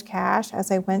 $40 cash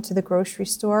as I went to the grocery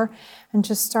store, and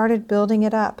just started building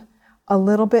it up a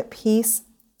little bit piece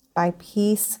by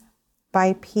piece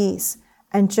by piece,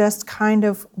 and just kind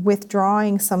of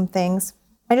withdrawing some things.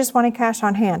 I just wanted cash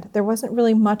on hand. There wasn't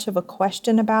really much of a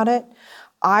question about it.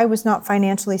 I was not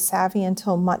financially savvy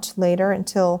until much later,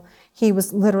 until he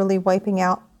was literally wiping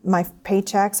out my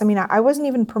paychecks. I mean, I wasn't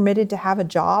even permitted to have a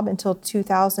job until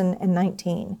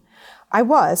 2019. I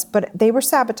was, but they were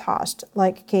sabotaged.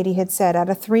 Like Katie had said, at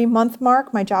a 3-month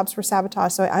mark, my jobs were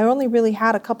sabotaged. So I only really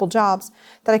had a couple jobs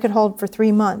that I could hold for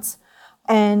 3 months.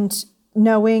 And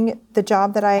knowing the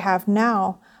job that I have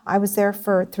now, I was there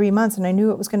for 3 months and I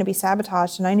knew it was going to be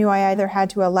sabotaged, and I knew I either had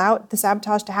to allow the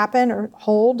sabotage to happen or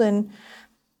hold, and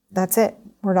that's it,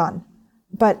 we're done.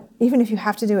 But even if you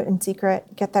have to do it in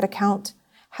secret, get that account.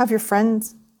 Have your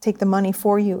friends take the money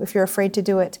for you if you're afraid to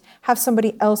do it. Have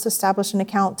somebody else establish an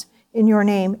account in your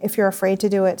name if you're afraid to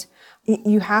do it.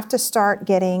 You have to start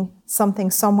getting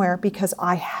something somewhere, because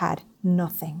I had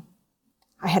nothing.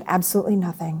 I had absolutely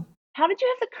nothing. How did you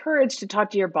have the courage to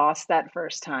talk to your boss that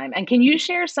first time? And can you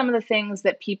share some of the things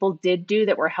that people did do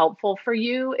that were helpful for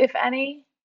you, if any?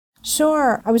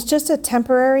 Sure. I was just a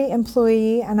temporary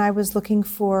employee and I was looking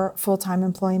for full-time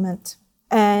employment.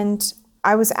 And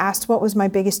I was asked what was my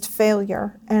biggest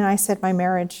failure, and I said my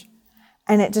marriage.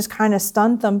 And it just kind of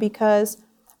stunned them, because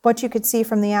what you could see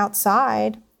from the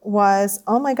outside was,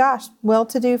 oh my gosh,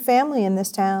 well-to-do family in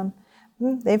this town.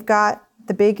 They've got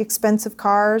the big expensive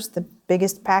cars, the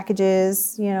biggest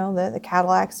packages, the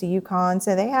Cadillacs, the Yukons.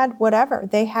 So they had whatever.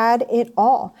 They had it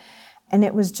all. And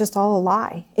it was just all a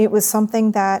lie. It was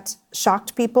something that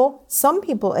shocked people. Some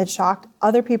people it shocked.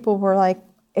 Other people were like,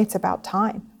 it's about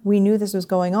time. We knew this was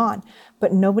going on,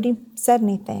 but nobody said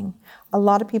anything. A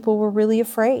lot of people were really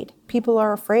afraid. People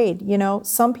are afraid.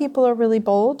 Some people are really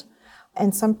bold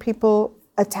and some people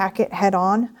attack it head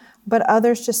on, but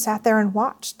others just sat there and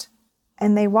watched.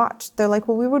 And they watched. They're like,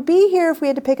 well, we would be here if we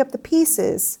had to pick up the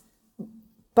pieces.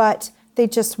 But they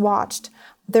just watched.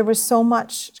 There was so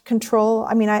much control.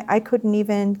 I mean, I couldn't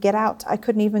even get out. I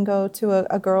couldn't even go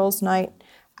to a girls' night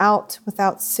out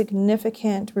without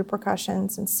significant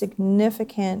repercussions and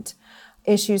significant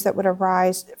issues that would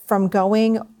arise from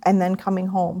going and then coming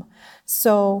home.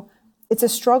 So it's a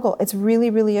struggle. It's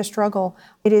really, really a struggle.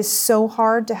 It is so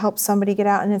hard to help somebody get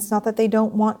out. And it's not that they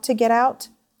don't want to get out.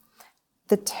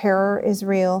 The terror is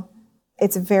real.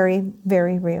 It's very,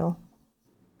 very real.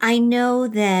 I know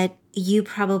that you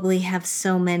probably have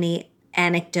so many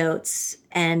anecdotes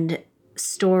and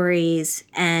stories,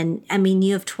 and I mean,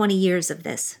 you have 20 years of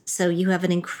this, so you have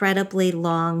an incredibly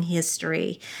long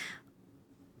history.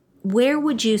 Where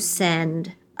would you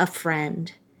send a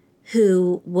friend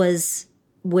who was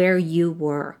where you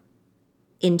were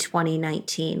in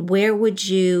 2019? Where would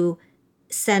you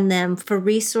send them for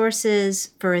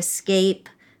resources, for escape,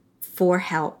 for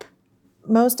help?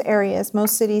 Most areas,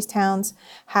 most cities, towns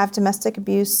have domestic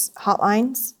abuse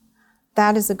hotlines.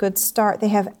 That is a good start. They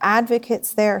have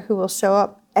advocates there who will show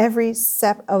up every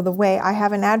step of the way. I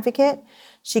have an advocate.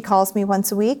 She calls me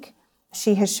once a week.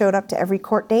 She has showed up to every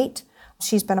court date.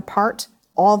 She's been a part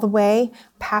all the way.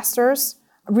 Pastors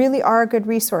really are a good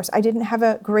resource. I didn't have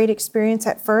a great experience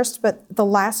at first, but the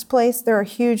last place, they're a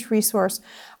huge resource.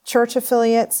 Church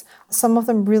affiliates, some of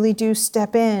them really do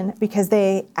step in because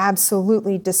they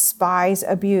absolutely despise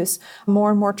abuse.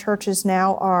 More and more churches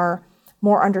now are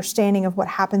more understanding of what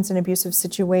happens in abusive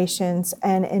situations.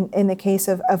 And in the case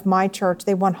of my church,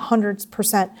 they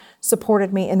 100%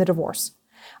 supported me in the divorce,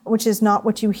 which is not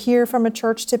what you hear from a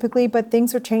church typically, but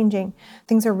things are changing.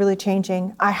 Things are really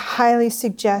changing. I highly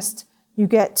suggest you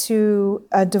get to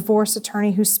a divorce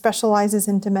attorney who specializes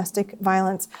in domestic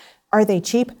violence. Are they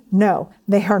cheap? No,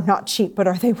 they are not cheap, but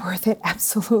are they worth it?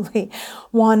 Absolutely.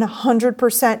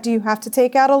 100%. Do you have to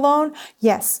take out a loan?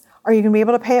 Yes. Are you going to be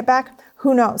able to pay it back?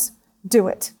 Who knows? Do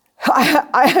it.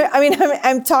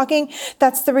 I'm talking,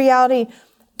 that's the reality.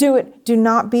 Do it. Do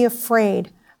not be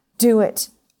afraid. Do it.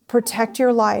 Protect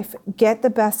your life. Get the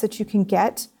best that you can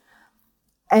get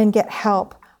and get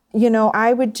help.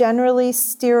 I would generally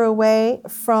steer away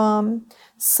from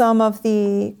some of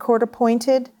the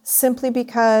court-appointed simply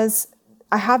because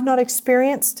I have not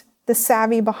experienced the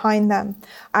savvy behind them.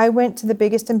 I went to the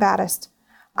biggest and baddest.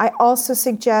 I also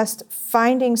suggest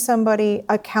finding somebody,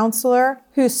 a counselor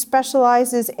who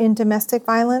specializes in domestic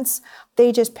violence.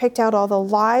 They just picked out all the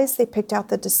lies. They picked out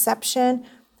the deception.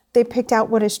 They picked out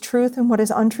what is truth and what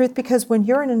is untruth, because when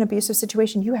you're in an abusive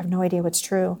situation, you have no idea what's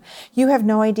true. You have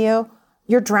no idea.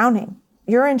 You're drowning.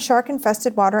 You're in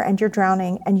shark-infested water and you're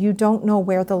drowning and you don't know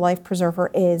where the life preserver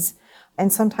is.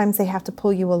 And sometimes they have to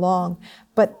pull you along.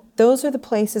 But those are the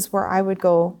places where I would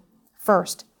go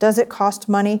first. Does it cost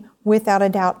money? Without a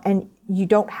doubt. And you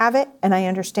don't have it, and I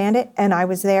understand it, and I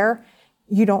was there.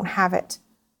 You don't have it,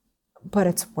 but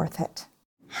it's worth it.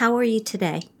 How are you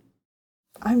today?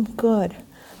 I'm good.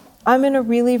 I'm in a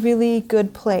really, really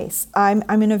good place. I'm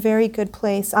in a very good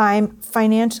place. I'm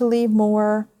financially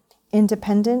more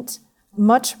independent,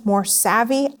 much more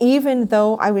savvy. Even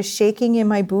though I was shaking in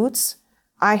my boots,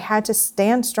 I had to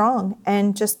stand strong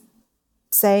and just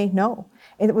say no.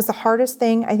 It was the hardest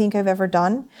thing I think I've ever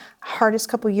done, hardest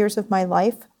couple years of my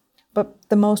life, but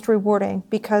the most rewarding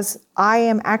because I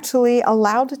am actually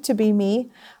allowed to be me.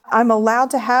 I'm allowed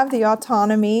to have the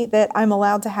autonomy that I'm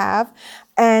allowed to have.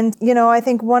 And, I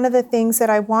think one of the things that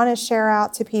I want to share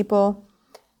out to people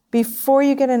before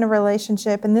you get in a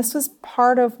relationship, and this was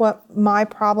part of what my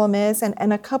problem is,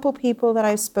 and a couple people that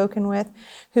I've spoken with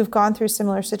who've gone through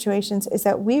similar situations, is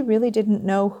that we really didn't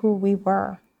know who we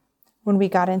were when we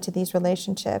got into these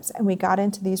relationships. And we got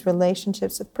into these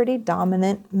relationships with pretty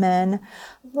dominant men,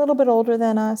 a little bit older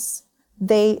than us.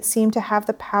 They seemed to have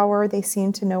the power. They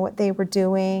seemed to know what they were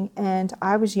doing. And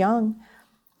I was young.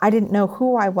 I didn't know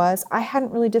who I was. I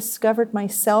hadn't really discovered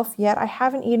myself yet. I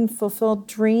haven't even fulfilled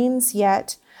dreams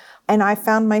yet. And I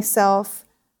found myself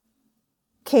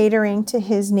catering to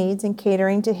his needs and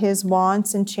catering to his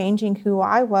wants and changing who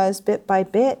I was bit by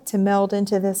bit to meld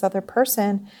into this other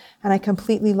person. And I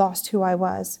completely lost who I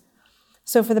was.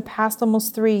 So for the past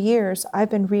almost 3 years, I've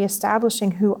been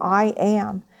reestablishing who I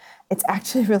am. It's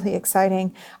actually really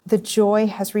exciting. The joy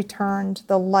has returned.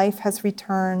 The life has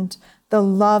returned. The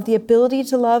love, the ability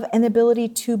to love and the ability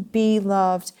to be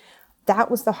loved.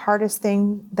 That was the hardest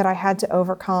thing that I had to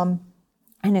overcome.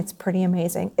 And it's pretty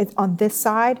amazing. It's on this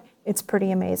side, it's pretty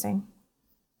amazing.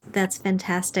 That's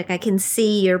fantastic. I can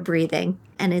see your breathing,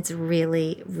 and it's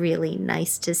really, really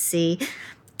nice to see.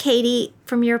 Katie,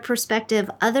 from your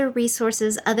perspective, other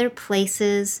resources, other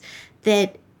places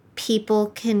that people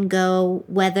can go,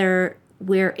 whether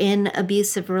we're in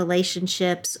abusive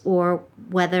relationships or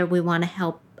whether we want to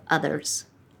help others?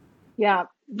 Yeah.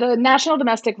 The National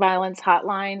Domestic Violence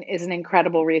Hotline is an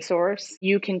incredible resource.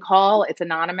 You can call, it's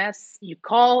anonymous. You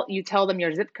call, you tell them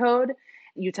your zip code,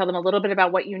 you tell them a little bit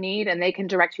about what you need, and they can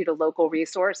direct you to local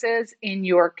resources in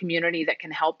your community that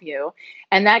can help you.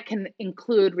 And that can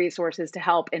include resources to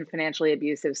help in financially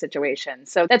abusive situations.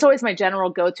 So that's always my general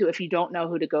go-to if you don't know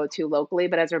who to go to locally.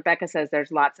 But as Rebecca says,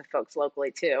 there's lots of folks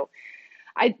locally too.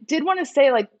 I did want to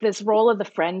say, this role of the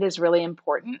friend is really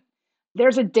important.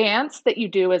 There's a dance that you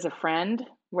do as a friend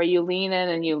where you lean in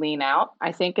and you lean out.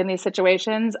 I think in these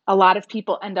situations, a lot of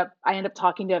people I end up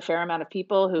talking to a fair amount of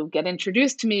people who get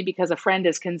introduced to me because a friend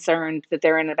is concerned that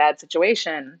they're in a bad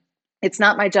situation. It's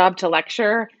not my job to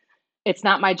lecture. It's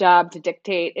not my job to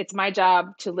dictate. It's my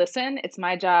job to listen. It's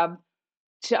my job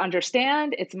to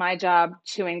understand. It's my job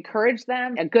to encourage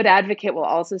them. A good advocate will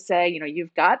also say,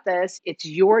 you've got this. It's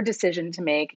your decision to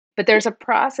make. But there's a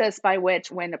process by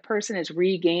which when a person is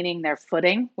regaining their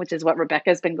footing, which is what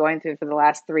Rebecca's been going through for the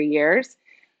last 3 years,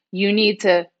 you need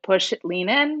to lean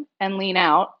in and lean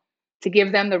out to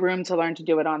give them the room to learn to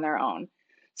do it on their own.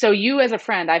 So you as a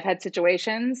friend, I've had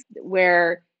situations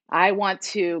where I want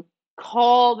to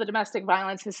call the domestic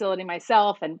violence facility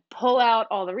myself and pull out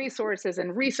all the resources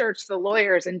and research the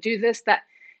lawyers and do this, that,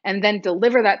 and then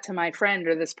deliver that to my friend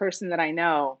or this person that I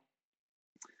know.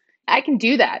 I can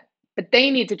do that. But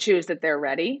they need to choose that they're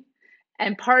ready.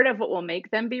 And part of what will make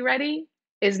them be ready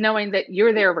is knowing that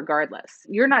you're there regardless.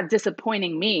 You're not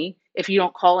disappointing me if you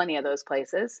don't call any of those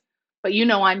places, but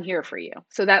I'm here for you.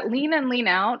 So that lean in, lean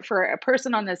out for a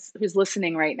person on this who's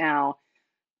listening right now,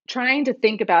 trying to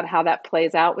think about how that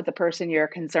plays out with the person you're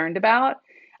concerned about.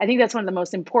 I think that's one of the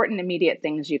most important immediate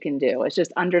things you can do is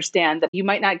just understand that you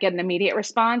might not get an immediate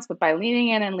response, but by leaning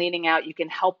in and leaning out, you can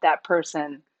help that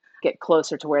person get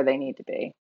closer to where they need to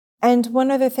be. And one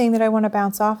other thing that I want to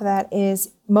bounce off of that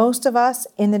is most of us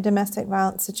in the domestic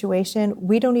violence situation,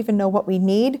 we don't even know what we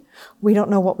need. We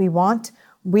don't know what we want.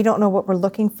 We don't know what we're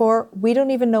looking for. We don't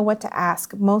even know what to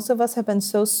ask. Most of us have been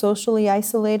so socially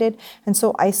isolated and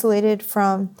so isolated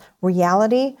from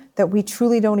reality that we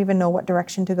truly don't even know what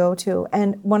direction to go to.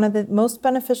 And one of the most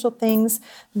beneficial things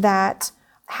that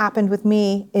happened with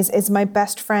me is my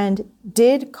best friend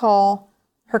did call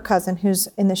her cousin who's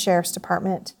in the sheriff's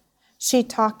department. She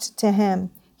talked to him.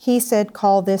 He said,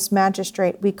 call this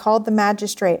magistrate. We called the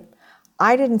magistrate.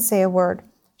 I didn't say a word.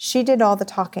 She did all the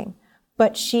talking,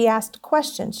 but she asked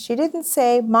questions. She didn't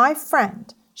say, my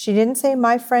friend. She didn't say,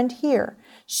 my friend here.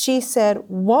 She said,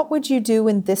 what would you do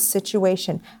in this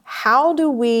situation? How do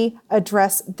we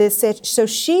address this? So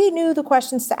she knew the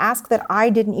questions to ask that I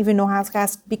didn't even know how to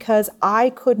ask because I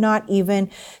could not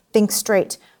even think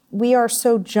straight. We are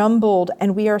so jumbled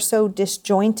and we are so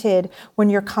disjointed when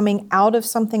you're coming out of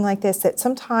something like this that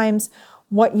sometimes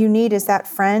what you need is that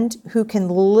friend who can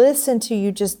listen to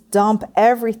you just dump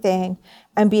everything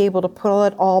and be able to pull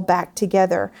it all back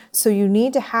together. So you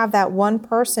need to have that one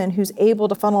person who's able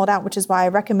to funnel it out, which is why I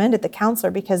recommended the counselor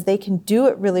because they can do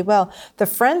it really well. The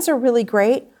friends are really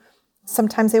great.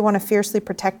 Sometimes they want to fiercely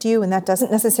protect you and that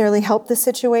doesn't necessarily help the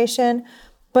situation.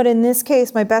 But in this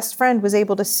case, my best friend was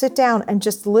able to sit down and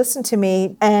just listen to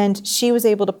me, and she was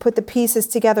able to put the pieces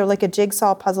together like a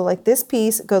jigsaw puzzle, like this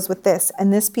piece goes with this,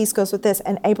 and this piece goes with this,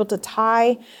 and able to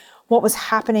tie what was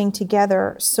happening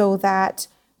together so that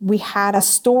we had a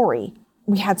story.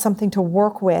 We had something to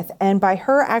work with. And by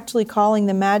her actually calling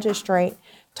the magistrate,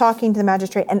 talking to the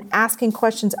magistrate and asking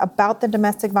questions about the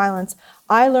domestic violence,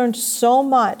 I learned so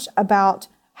much about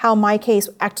how my case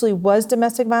actually was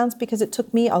domestic violence, because it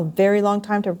took me a very long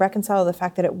time to reconcile the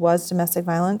fact that it was domestic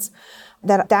violence.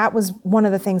 That was one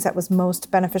of the things that was most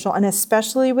beneficial. And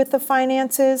especially with the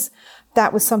finances,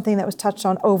 that was something that was touched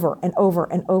on over and over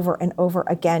and over and over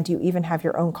again. Do you even have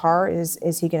your own car? Is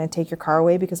he going to take your car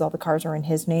away because all the cars are in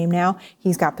his name now?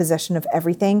 He's got possession of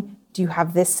everything. Do you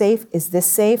have this safe? Is this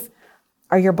safe?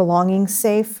 Are your belongings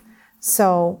safe?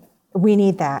 So we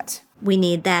need that. We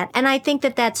need that. And I think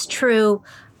that that's true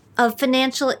of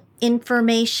financial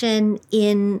information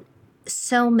in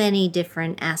so many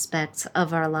different aspects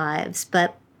of our lives,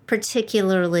 but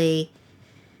particularly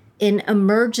in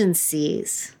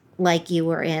emergencies like you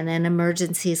were in, and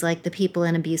emergencies like the people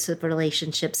in abusive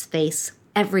relationships face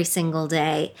every single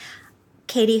day.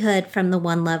 Katie Hood from the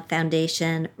One Love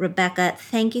Foundation. Rebecca,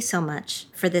 thank you so much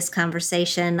for this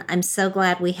conversation. I'm so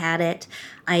glad we had it.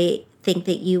 I think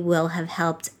that you will have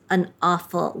helped an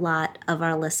awful lot of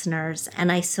our listeners,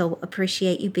 and I so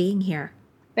appreciate you being here.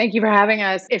 Thank you for having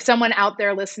us. If someone out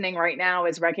there listening right now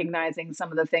is recognizing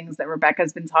some of the things that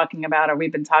Rebecca's been talking about or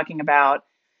we've been talking about,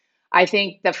 I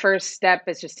think the first step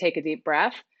is just take a deep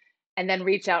breath and then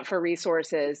reach out for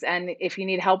resources. And if you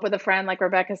need help with a friend, like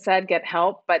Rebecca said, get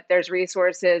help. But there's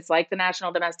resources like the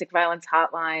National Domestic Violence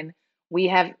Hotline. We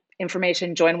have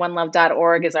information.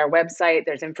 JoinOneLove.org is our website.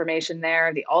 There's information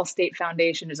there. The Allstate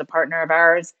Foundation is a partner of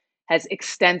ours, has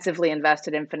extensively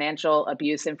invested in financial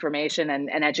abuse information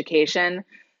and education.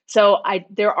 So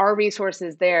there are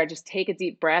resources there. Just take a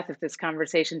deep breath if this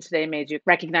conversation today made you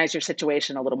recognize your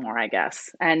situation a little more, I guess,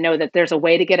 and know that there's a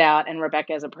way to get out. And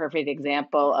Rebecca is a perfect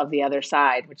example of the other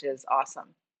side, which is awesome.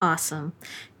 Awesome.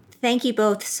 Thank you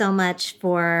both so much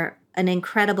for an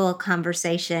incredible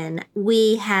conversation.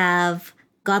 We have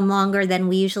gone longer than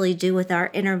we usually do with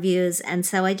our interviews. And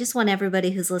so I just want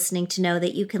everybody who's listening to know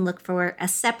that you can look for a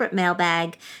separate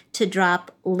mailbag to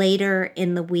drop later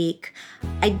in the week.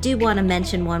 I do want to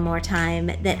mention one more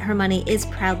time that Her Money is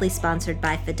proudly sponsored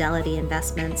by Fidelity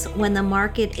Investments. When the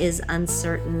market is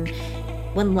uncertain,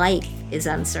 when life is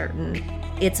uncertain,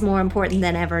 it's more important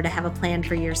than ever to have a plan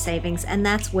for your savings, and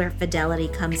that's where Fidelity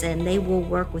comes in. They will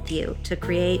work with you to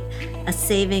create a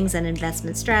savings and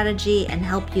investment strategy and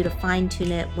help you to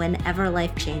fine-tune it whenever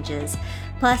life changes.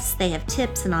 Plus, they have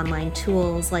tips and online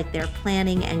tools like their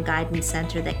planning and guidance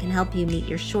center that can help you meet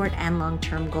your short and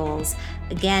long-term goals.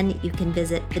 Again, you can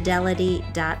visit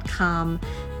fidelity.com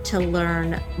to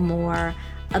learn more.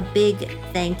 A big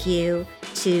thank you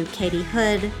to Katie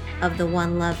Hood of the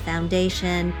One Love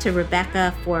Foundation, to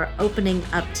Rebecca for opening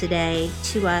up today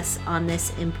to us on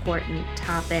this important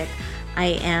topic.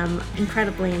 I am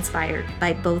incredibly inspired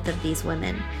by both of these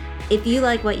women. If you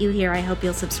like what you hear, I hope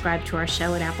you'll subscribe to our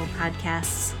show at Apple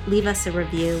Podcasts. Leave us a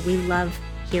review. We love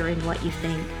hearing what you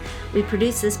think. We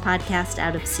produce this podcast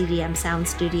out of CDM Sound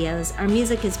Studios. Our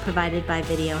music is provided by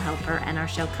Video Helper, and our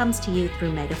show comes to you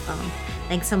through Megaphone.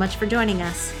 Thanks so much for joining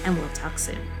us, and we'll talk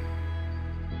soon.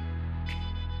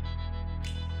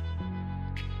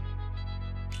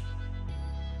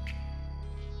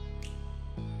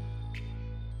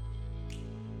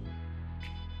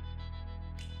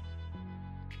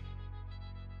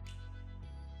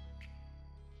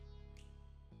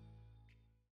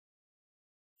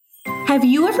 Have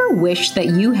you ever wished that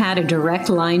you had a direct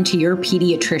line to your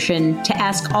pediatrician to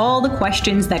ask all the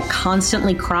questions that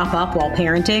constantly crop up while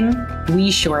parenting? We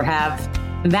sure have.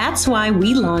 That's why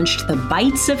we launched the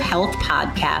Bites of Health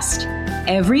podcast.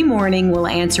 Every morning, we'll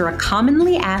answer a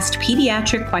commonly asked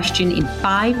pediatric question in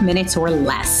 5 minutes or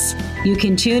less. You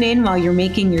can tune in while you're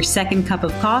making your second cup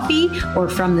of coffee or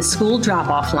from the school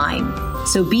drop-off line.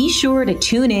 So be sure to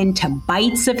tune in to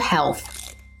Bites of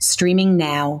Health, streaming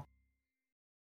now.